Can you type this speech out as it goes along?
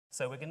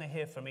So we're going to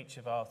hear from each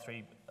of our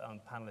three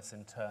panellists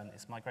in turn.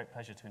 It's my great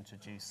pleasure to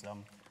introduce Sir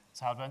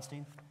Howard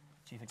Bernstein,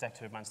 Chief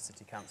Executive of Manchester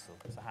City Council.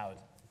 Sir Howard.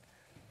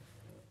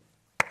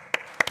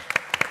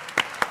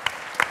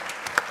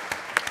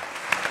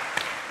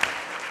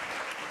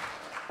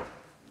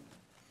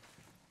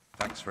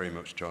 Thanks very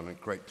much, John. A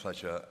great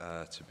pleasure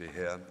to be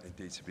here,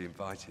 indeed to be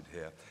invited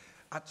here.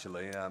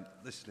 Actually,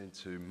 listening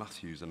to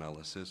Matthew's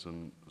analysis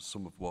and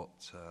some of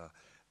what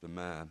the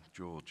Mayor,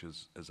 George,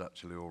 has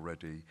actually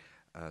already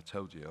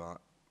told you,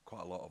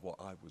 quite a lot of what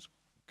I was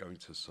going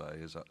to say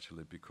has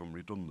actually become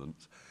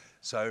redundant.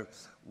 So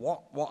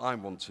what I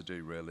want to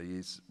do really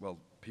is, well,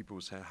 people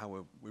will say,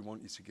 Howard, we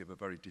want you to give a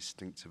very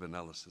distinctive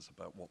analysis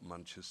about what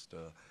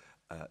Manchester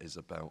is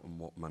about and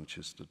what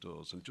Manchester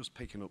does. And just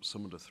picking up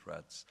some of the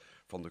threads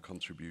from the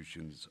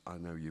contributions I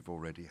know you've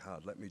already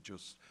had, let me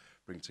just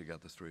bring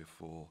together 3 or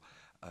 4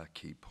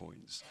 key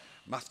points.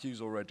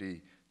 Matthew's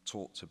already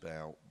talked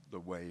about the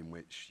way in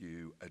which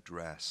you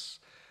address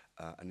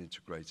an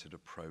integrated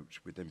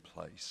approach within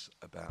place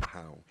about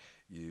how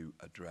you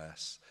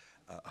address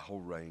a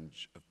whole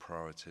range of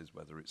priorities,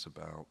 whether it's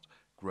about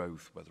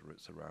growth, whether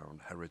it's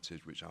around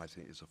heritage, which I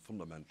think is a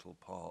fundamental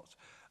part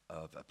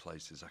of a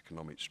place's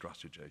economic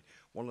strategy.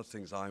 One of the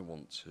things I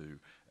want to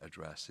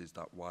address is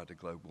that wider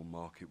global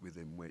market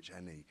within which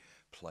any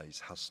place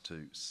has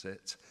to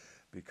sit,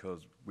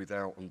 because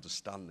without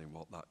understanding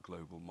what that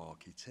global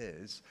market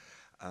is,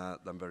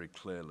 then very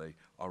clearly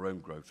our own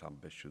growth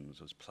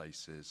ambitions as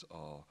places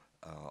are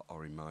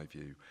in my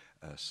view,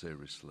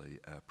 seriously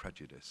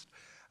prejudiced.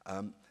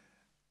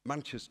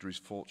 Manchester is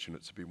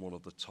fortunate to be one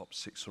of the top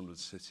 600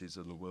 cities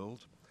in the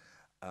world.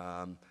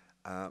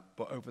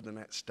 But over the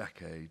next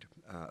decade,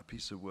 a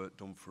piece of work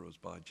done for us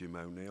by Jim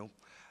O'Neill,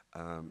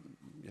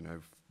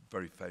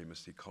 very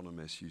famous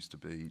economist, used to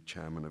be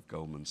chairman of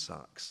Goldman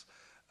Sachs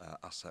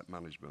Asset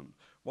Management.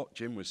 What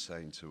Jim was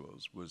saying to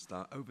us was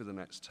that over the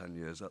next 10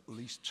 years, at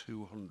least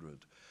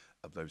 200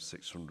 of those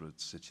 600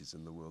 cities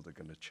in the world are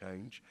going to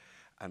change,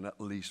 and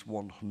at least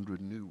 100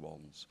 new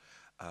ones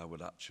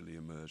would actually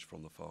emerge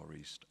from the Far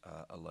East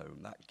alone.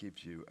 That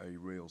gives you a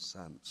real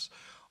sense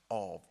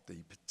of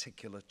the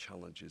particular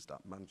challenges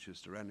that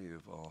Manchester, any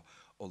of our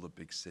other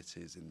big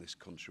cities in this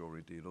country, or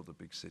indeed other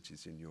big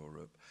cities in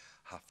Europe,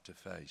 have to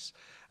face.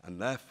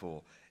 And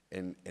therefore,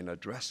 in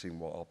addressing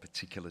what our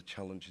particular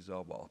challenges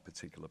are, what our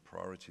particular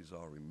priorities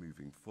are in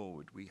moving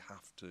forward, we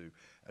have to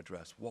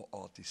address what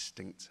our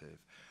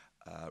distinctive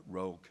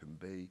role can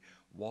be,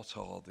 what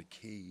are the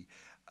key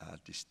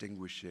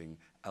distinguishing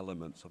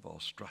elements of our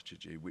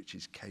strategy which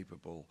is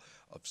capable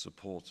of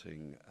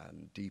supporting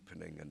and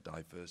deepening and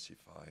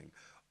diversifying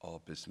our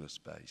business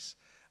base.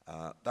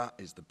 That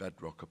is the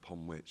bedrock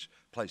upon which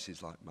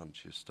places like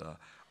Manchester,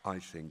 I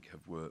think,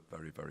 have worked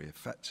very, very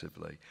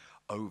effectively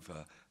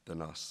over the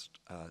last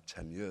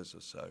 10 years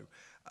or so.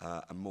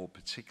 And more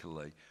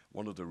particularly,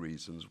 one of the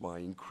reasons why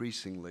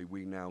increasingly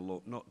we now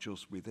look not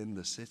just within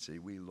the city,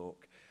 we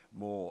look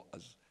more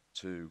as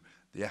to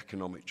the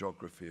economic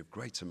geography of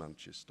Greater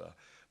Manchester,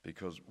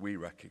 because we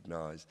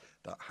recognise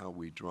that how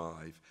we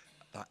drive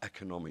that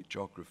economic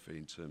geography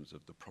in terms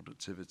of the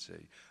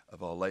productivity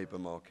of our labour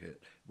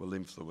market will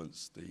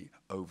influence the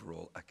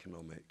overall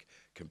economic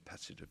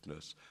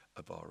competitiveness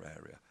of our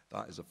area.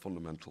 That is a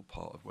fundamental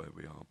part of where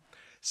we are.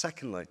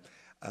 Secondly,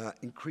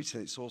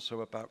 increasingly it's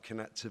also about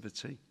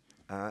connectivity.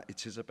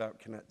 It is about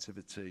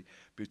connectivity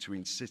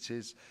between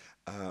cities.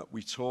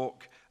 We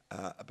talk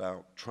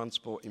about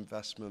transport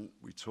investment.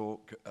 We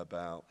talk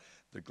about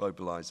the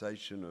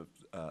globalisation of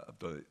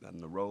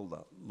the role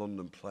that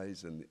London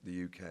plays in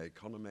the UK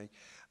economy.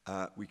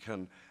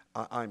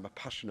 I'm a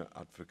passionate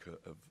advocate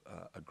of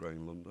a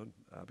growing London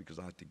because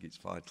I think it's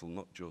vital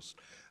not just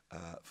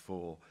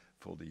for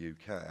the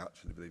UK. I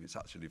actually believe it's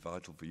actually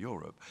vital for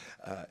Europe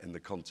in the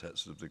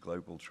context of the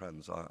global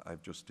trends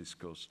I've just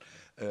discussed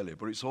earlier.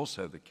 But it's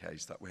also the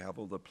case that we have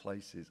other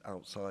places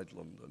outside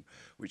London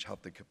which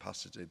have the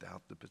capacity, they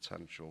have the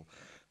potential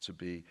to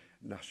be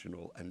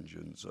national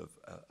engines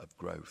of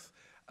growth.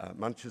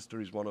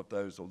 Manchester is one of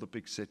those. All the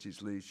big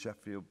cities, Leeds,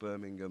 Sheffield,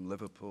 Birmingham,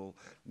 Liverpool,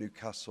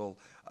 Newcastle,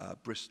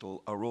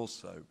 Bristol, are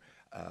also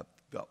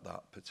got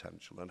that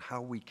potential. And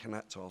how we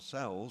connect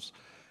ourselves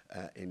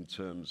in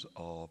terms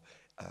of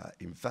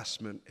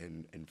investment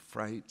in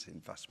freight,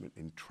 investment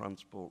in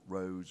transport,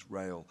 roads,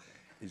 rail,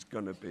 is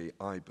going to be,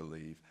 I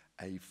believe,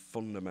 a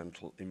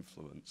fundamental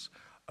influence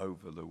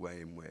over the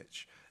way in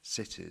which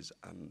cities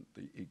and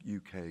the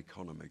UK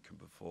economy can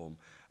perform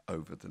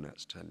over the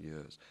next 10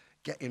 years.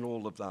 Getting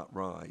all of that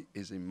right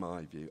is, in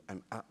my view,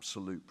 an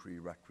absolute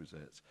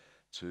prerequisite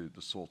to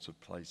the sort of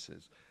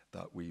places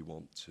that we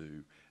want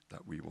to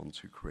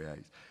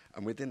create.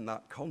 And within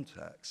that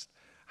context,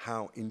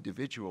 how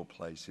individual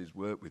places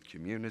work with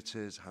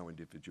communities, how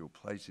individual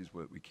places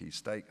work with key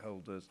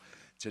stakeholders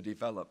to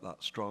develop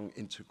that strong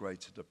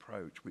integrated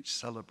approach which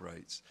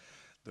celebrates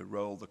the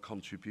role, the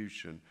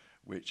contribution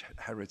which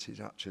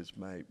heritage actors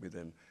make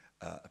within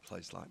a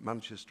place like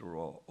Manchester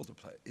or other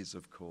places is,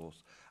 of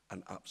course,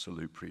 an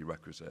absolute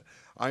prerequisite.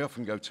 I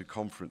often go to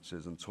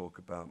conferences and talk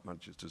about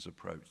Manchester's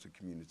approach to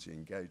community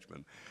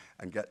engagement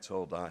and get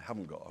told I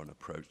haven't got an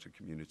approach to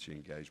community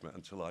engagement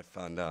until I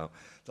find out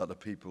that the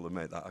people who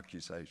make that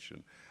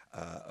accusation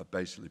are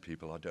basically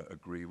people I don't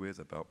agree with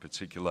about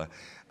particular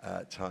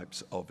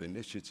types of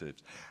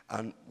initiatives.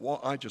 And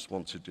what I just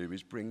want to do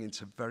is bring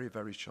into very,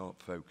 very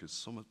sharp focus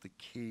some of the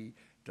key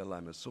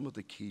dilemmas, some of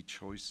the key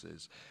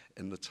choices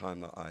in the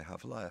time that I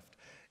have left,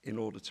 in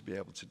order to be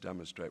able to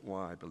demonstrate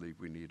why I believe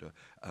we need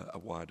a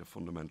wider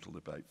fundamental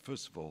debate.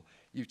 First of all,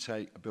 you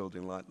take a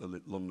building like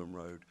the London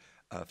Road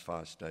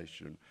fire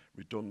station,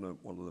 redundant,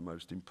 one of the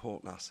most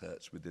important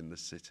assets within the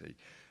city,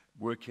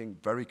 working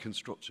very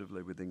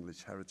constructively with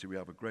English Heritage. We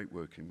have a great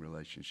working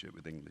relationship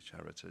with English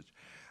Heritage.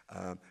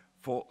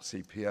 4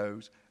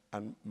 CPOs,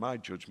 and my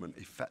judgment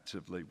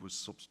effectively was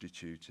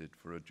substituted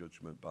for a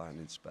judgment by an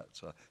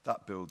inspector.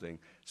 That building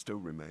still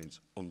remains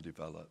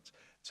undeveloped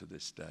to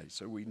this day.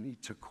 So we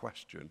need to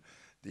question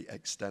the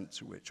extent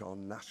to which our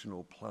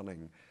national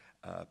planning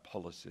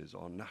policies,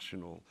 our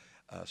national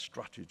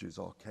strategies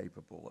are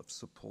capable of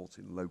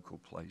supporting local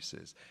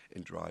places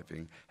in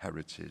driving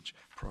heritage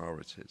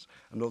priorities.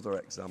 Another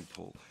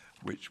example,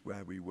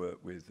 where we work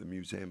with the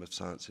Museum of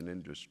Science and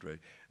Industry,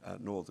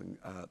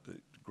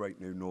 the great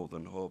new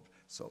Northern Hub,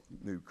 so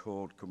new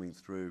chord coming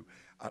through,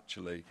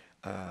 actually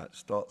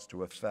starts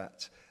to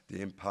affect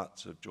the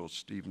impact of George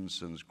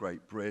Stephenson's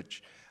Great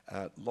Bridge.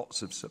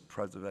 Lots of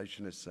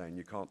preservationists saying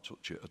you can't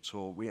touch it at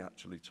all. We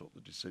actually took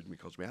the decision,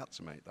 because we had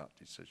to make that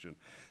decision,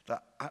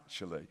 that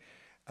actually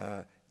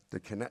the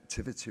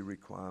connectivity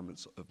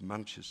requirements of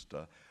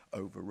Manchester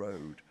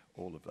overrode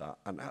all of that.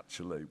 And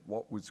actually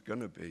what was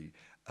going to be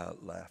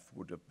left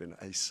would have been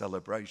a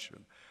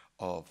celebration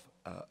of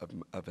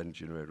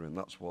engineering, and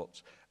that's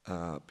what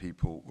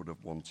people would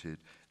have wanted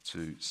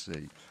to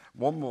see.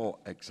 One more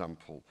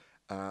example,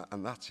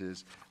 and that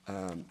is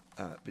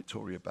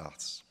Victoria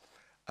Baths.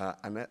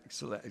 An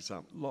excellent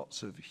example.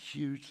 Lots of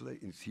hugely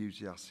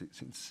enthusiastic,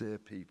 sincere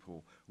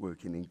people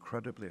working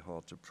incredibly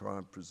hard to try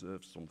and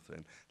preserve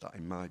something that,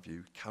 in my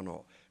view,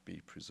 cannot be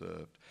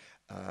preserved.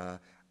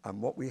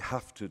 And what we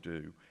have to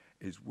do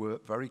is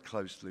work very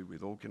closely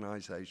with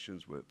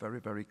organisations, work very,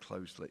 very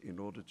closely in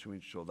order to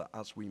ensure that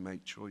as we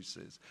make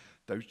choices,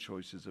 those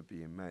choices are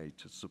being made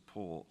to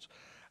support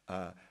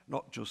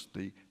not just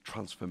the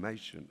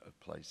transformation of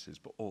places,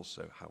 but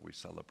also how we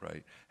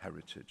celebrate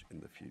heritage in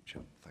the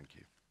future. Thank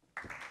you.